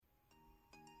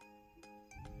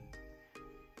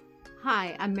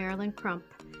Hi, I'm Marilyn Crump,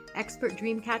 expert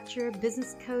dream catcher,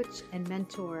 business coach, and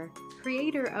mentor,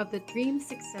 creator of the Dream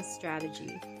Success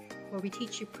Strategy, where we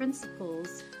teach you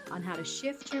principles on how to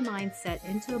shift your mindset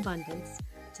into abundance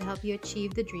to help you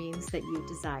achieve the dreams that you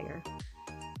desire.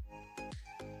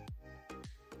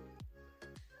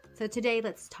 So today,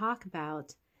 let's talk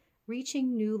about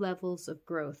reaching new levels of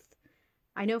growth.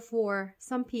 I know for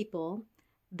some people,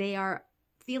 they are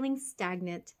feeling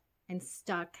stagnant and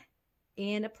stuck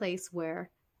in a place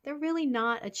where they're really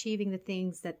not achieving the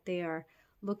things that they are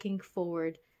looking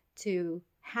forward to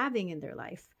having in their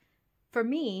life. For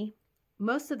me,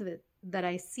 most of it that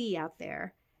I see out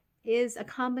there is a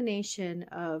combination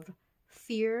of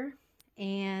fear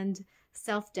and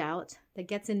self-doubt that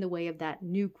gets in the way of that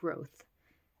new growth.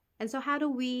 And so how do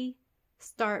we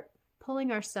start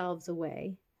pulling ourselves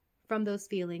away from those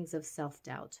feelings of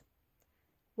self-doubt?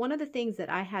 One of the things that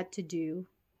I had to do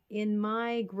in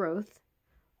my growth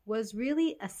was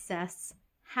really assess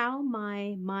how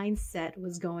my mindset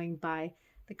was going by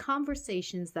the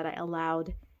conversations that I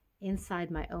allowed inside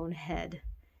my own head.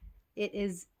 It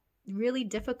is really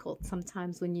difficult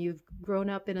sometimes when you've grown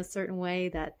up in a certain way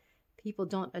that people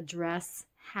don't address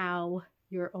how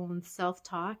your own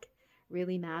self-talk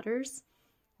really matters.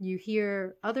 You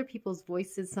hear other people's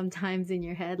voices sometimes in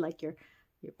your head, like your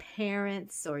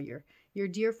parents or your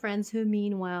dear friends who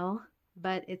mean well,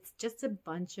 but it's just a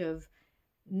bunch of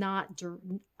not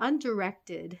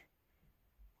undirected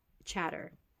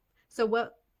chatter. So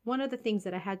one of the things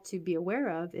that I had to be aware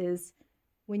of is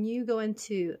when you go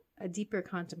into a deeper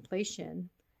contemplation,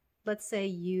 let's say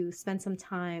you spend some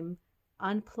time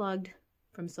unplugged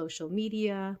from social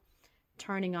media,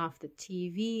 turning off the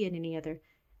TV and any other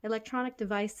electronic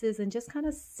devices, and just kind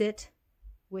of sit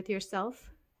with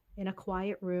yourself in a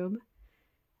quiet room,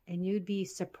 and you'd be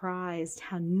surprised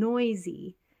how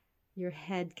noisy your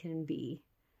head can be.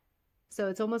 So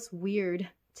it's almost weird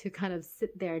to kind of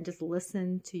sit there and just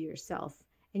listen to yourself.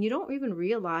 And you don't even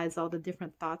realize all the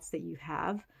different thoughts that you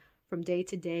have from day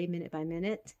to day, minute by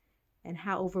minute, and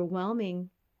how overwhelming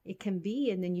it can be.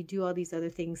 And then you do all these other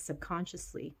things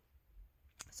subconsciously.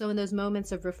 So in those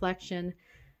moments of reflection,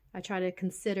 I try to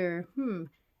consider,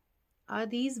 are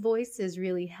these voices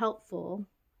really helpful?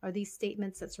 Are these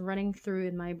statements that's running through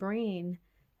in my brain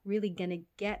really going to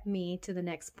get me to the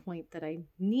next point that I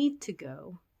need to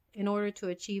go in order to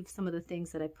achieve some of the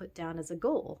things that I put down as a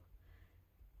goal?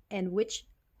 And which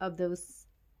of those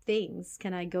things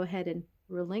can I go ahead and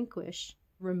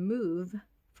remove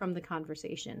from the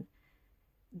conversation?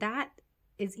 That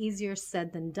is easier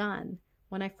said than done.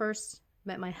 When I first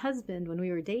met my husband, when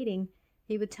we were dating,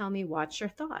 he would tell me, watch your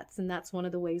thoughts. And that's one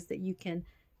of the ways that you can,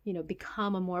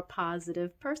 become a more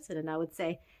positive person. And I would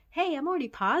say, hey, I'm already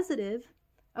positive.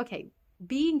 Okay,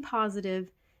 being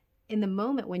positive in the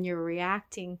moment when you're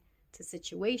reacting to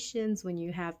situations, when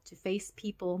you have to face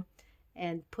people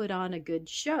and put on a good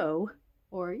show,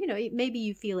 or, maybe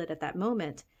you feel it at that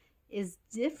moment, is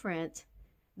different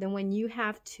than when you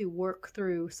have to work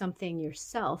through something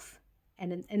yourself.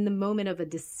 And in the moment of a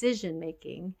decision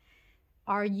making,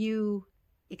 are you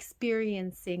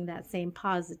experiencing that same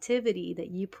positivity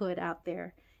that you put out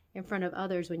there in front of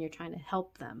others when you're trying to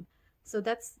help them? So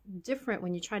that's different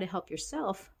when you try to help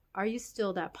yourself. Are you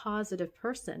still that positive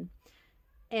person?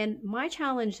 And my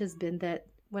challenge has been that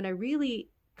when I really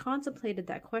contemplated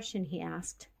that question he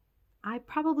asked, I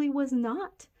probably was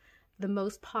not the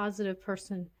most positive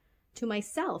person to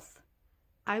myself.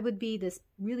 I would be this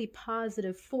really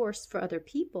positive force for other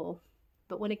people.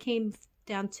 But when it came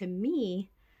down to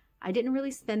me, I didn't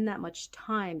really spend that much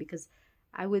time because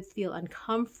I would feel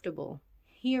uncomfortable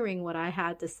hearing what I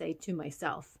had to say to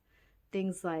myself.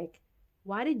 Things like,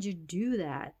 why did you do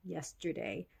that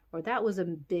yesterday? Or that was a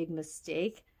big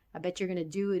mistake. I bet you're going to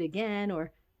do it again.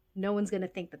 Or no one's going to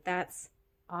think that that's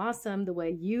awesome the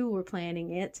way you were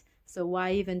planning it. So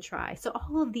why even try? So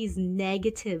all of these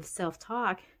negative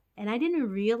self-talk. And I didn't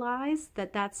realize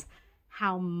that that's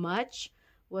how much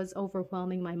was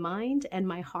overwhelming my mind and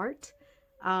my heart.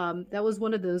 That was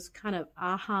one of those kind of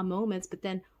aha moments. But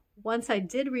then once I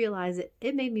did realize it,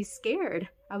 it made me scared.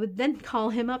 I would then call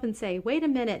him up and say, wait a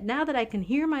minute, now that I can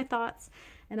hear my thoughts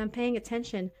and I'm paying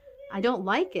attention, I don't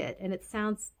like it and it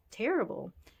sounds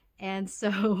terrible. And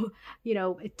so,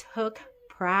 it took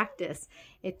practice.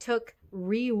 It took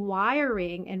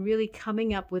rewiring and really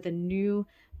coming up with a new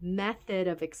method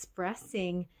of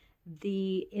expressing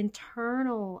the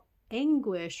internal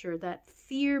anguish or that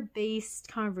fear-based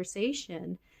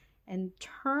conversation and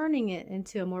turning it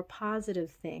into a more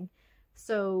positive thing.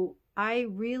 So I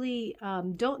really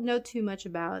don't know too much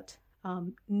about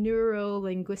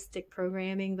neuro-linguistic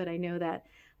programming, but I know that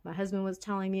My husband was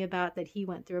telling me about that he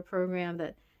went through a program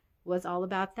that was all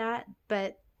about that.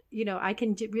 But, I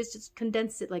can just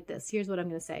condense it like this. Here's what I'm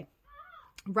going to say.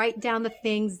 Write down the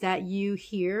things that you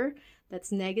hear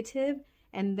that's negative,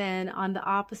 and then on the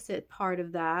opposite part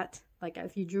of that, like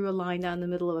if you drew a line down the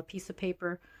middle of a piece of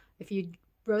paper, if you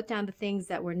wrote down the things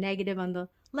that were negative on the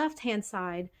left-hand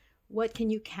side, what can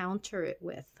you counter it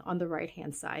with on the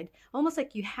right-hand side? Almost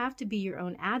like you have to be your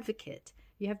own advocate.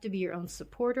 You have to be your own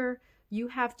supporter. You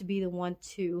have to be the one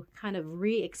to kind of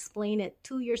re-explain it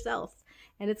to yourself.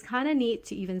 And it's kind of neat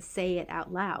to even say it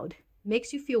out loud.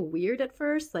 Makes you feel weird at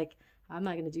first, like, I'm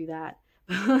not going to do that.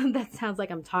 That sounds like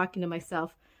I'm talking to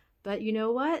myself. But you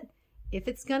know what? If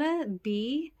it's going to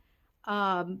be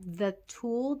the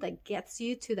tool that gets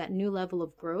you to that new level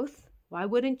of growth, why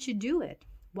wouldn't you do it?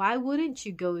 Why wouldn't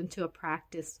you go into a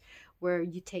practice where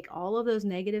you take all of those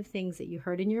negative things that you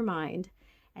heard in your mind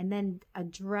and then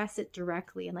address it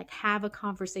directly and like have a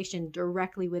conversation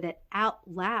directly with it out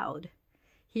loud,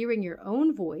 hearing your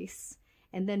own voice,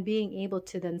 and then being able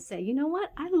to then say, you know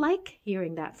what? I like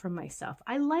hearing that from myself.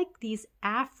 I like these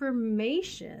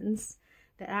affirmations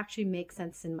that actually make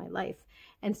sense in my life.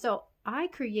 And so I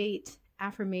create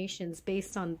affirmations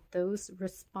based on those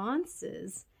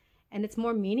responses, and it's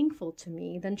more meaningful to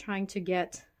me than trying to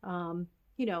get,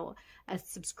 a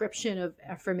subscription of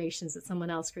affirmations that someone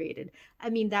else created. I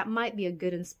mean, that might be a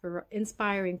good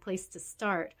inspiring place to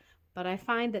start, but I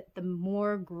find that the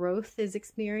more growth is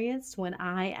experienced when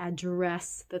I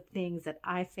address the things that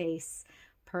I face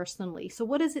personally. So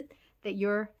what is it that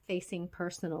you're facing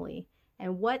personally?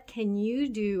 And what can you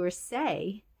do or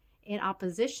say in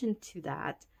opposition to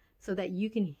that so that you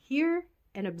can hear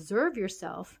and observe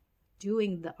yourself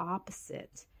doing the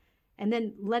opposite? And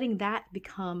then letting that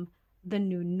become the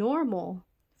new normal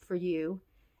for you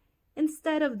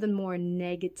instead of the more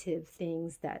negative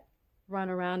things that run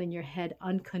around in your head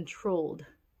uncontrolled.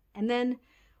 And then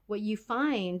what you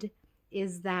find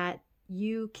is that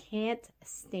you can't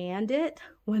stand it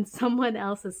when someone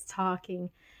else is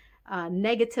talking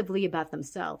negatively about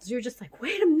themselves. You're just like,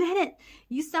 wait a minute,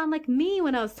 you sound like me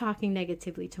when I was talking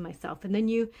negatively to myself. And then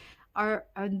you are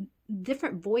a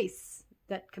different voice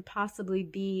that could possibly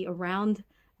be around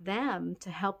them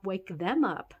to help wake them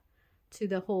up to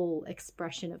the whole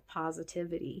expression of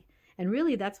positivity. And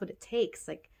really that's what it takes.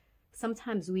 Like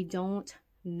sometimes we don't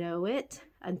know it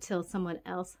until someone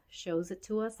else shows it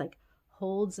to us, like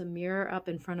holds a mirror up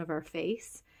in front of our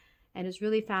face. And it's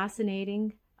really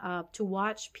fascinating to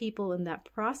watch people in that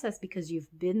process because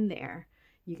you've been there.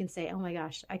 You can say, oh my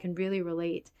gosh, I can really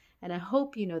relate. And I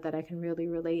hope you know that I can really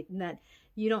relate, and that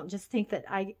you don't just think that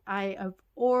I have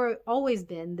always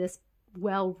been this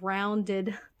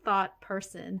well-rounded thought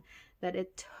person, that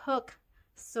it took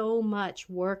so much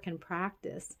work and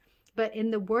practice. But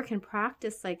in the work and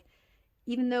practice, like,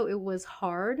 even though it was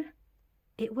hard,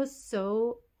 it was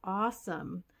so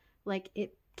awesome. Like,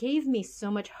 it gave me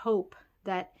so much hope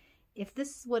that if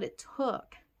this is what it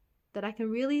took, that I can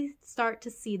really start to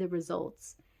see the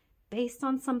results based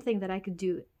on something that I could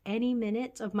do any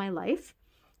minute of my life,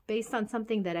 based on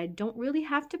something that I don't really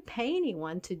have to pay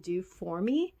anyone to do for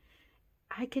me.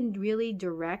 I can really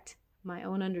direct my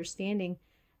own understanding.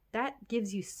 That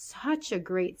gives you such a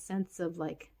great sense of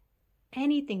like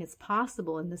anything is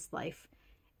possible in this life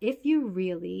if you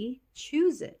really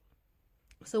choose it.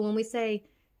 So when we say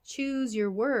choose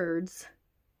your words,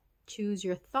 choose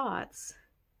your thoughts,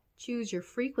 choose your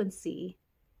frequency,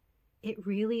 it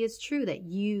really is true that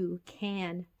you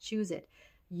can choose it.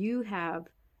 You have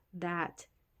that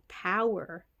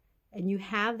power and you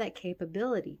have that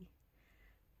capability.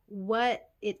 What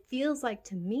it feels like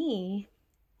to me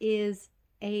is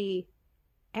a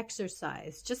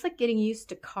exercise, just like getting used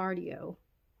to cardio.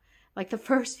 Like the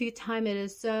first few times it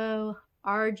is so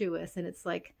arduous and it's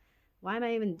like, why am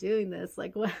I even doing this?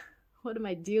 Like, what am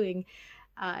I doing?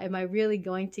 Am I really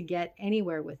going to get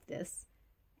anywhere with this?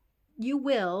 You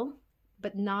will,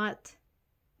 but not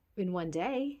in one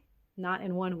day, not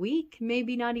in 1 week,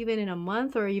 maybe not even in a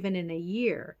month or even in a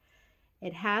year.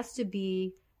 It has to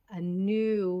be a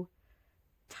new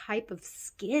type of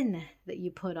skin that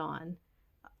you put on,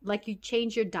 like you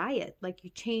change your diet, like you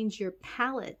change your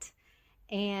palate.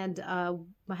 And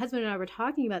my husband and I were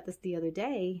talking about this the other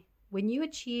day. When you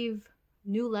achieve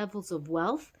new levels of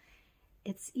wealth,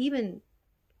 it's even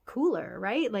cooler,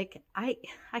 right? Like I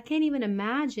can't even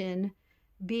imagine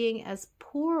being as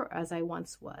poor as I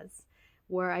once was,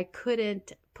 where I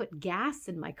couldn't put gas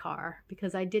in my car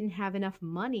because I didn't have enough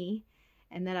money,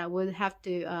 and then I would have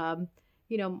to,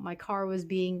 my car was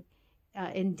being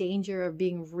in danger of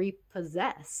being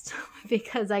repossessed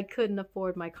because I couldn't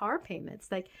afford my car payments.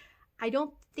 Like, I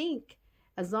don't think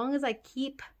as long as I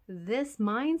keep this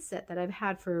mindset that I've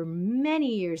had for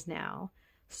many years now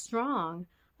strong,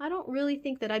 I don't really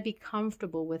think that I'd be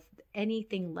comfortable with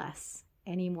anything less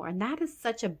anymore. And that is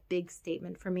such a big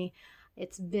statement for me.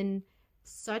 It's been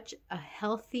such a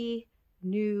healthy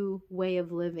new way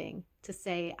of living to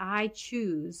say I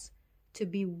choose to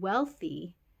be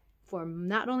wealthy for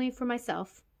not only for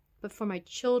myself, but for my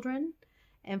children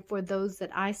and for those that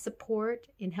I support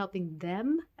in helping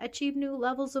them achieve new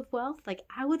levels of wealth. Like,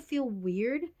 I would feel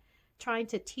weird trying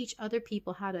to teach other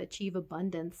people how to achieve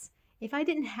abundance if I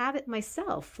didn't have it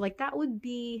myself. Like, that would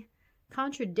be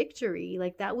contradictory.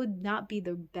 Like, that would not be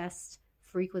the best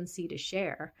frequency to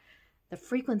share. The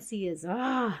frequency is,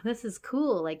 this is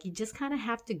cool. Like, you just kind of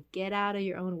have to get out of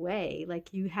your own way.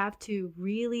 Like, you have to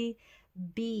really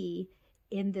be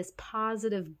in this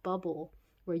positive bubble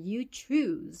where you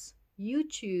choose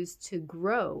to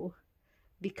grow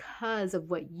because of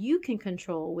what you can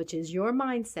control, which is your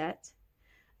mindset,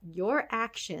 your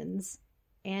actions,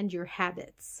 and your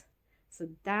habits. So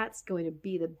that's going to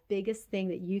be the biggest thing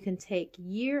that you can take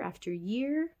year after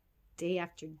year, day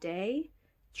after day,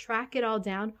 track it all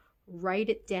down, write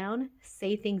it down,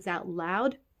 say things out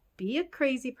loud, be a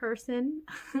crazy person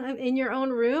in your own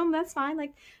room. That's fine.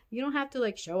 Like, you don't have to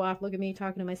like show off, look at me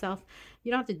talking to myself.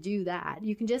 You don't have to do that.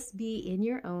 You can just be in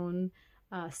your own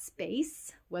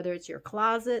space, whether it's your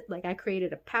closet. Like, I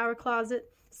created a power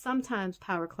closet. Sometimes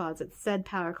said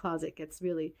power closet gets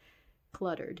really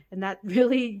cluttered, and that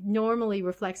really normally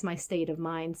reflects my state of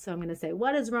mind. So I'm going to say,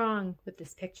 what is wrong with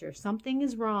this picture? Something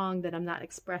is wrong that I'm not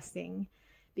expressing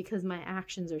because my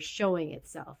actions are showing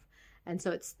itself. And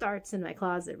so it starts in my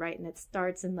closet, right? And it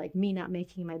starts in like me not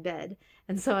making my bed.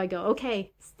 And so I go,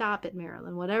 okay, stop it,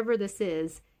 Marilyn. Whatever this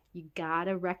is, you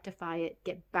gotta rectify it.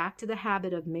 Get back to the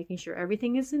habit of making sure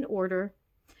everything is in order,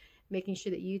 making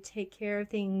sure that you take care of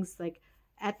things like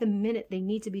at the minute they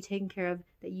need to be taken care of,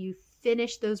 that you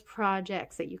finish those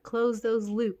projects, that you close those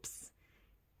loops,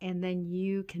 and then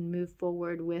you can move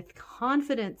forward with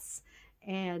confidence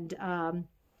and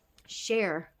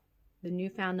share the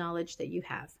newfound knowledge that you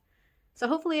have. So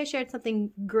hopefully I shared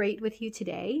something great with you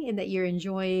today and that you're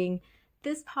enjoying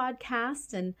this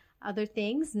podcast and other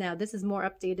things. Now, this is more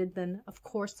updated than, of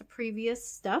course, the previous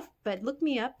stuff, but look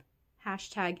me up,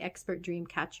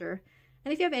 #ExpertDreamCatcher.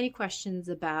 And if you have any questions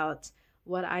about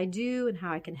what I do and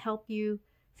how I can help you,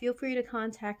 feel free to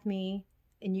contact me,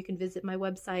 and you can visit my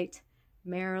website,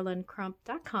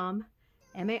 MarilynCrump.com,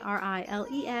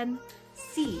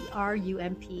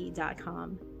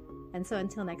 MarilynCrump.com. And so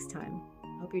until next time,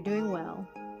 hope you're doing well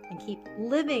and keep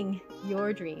living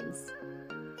your dreams.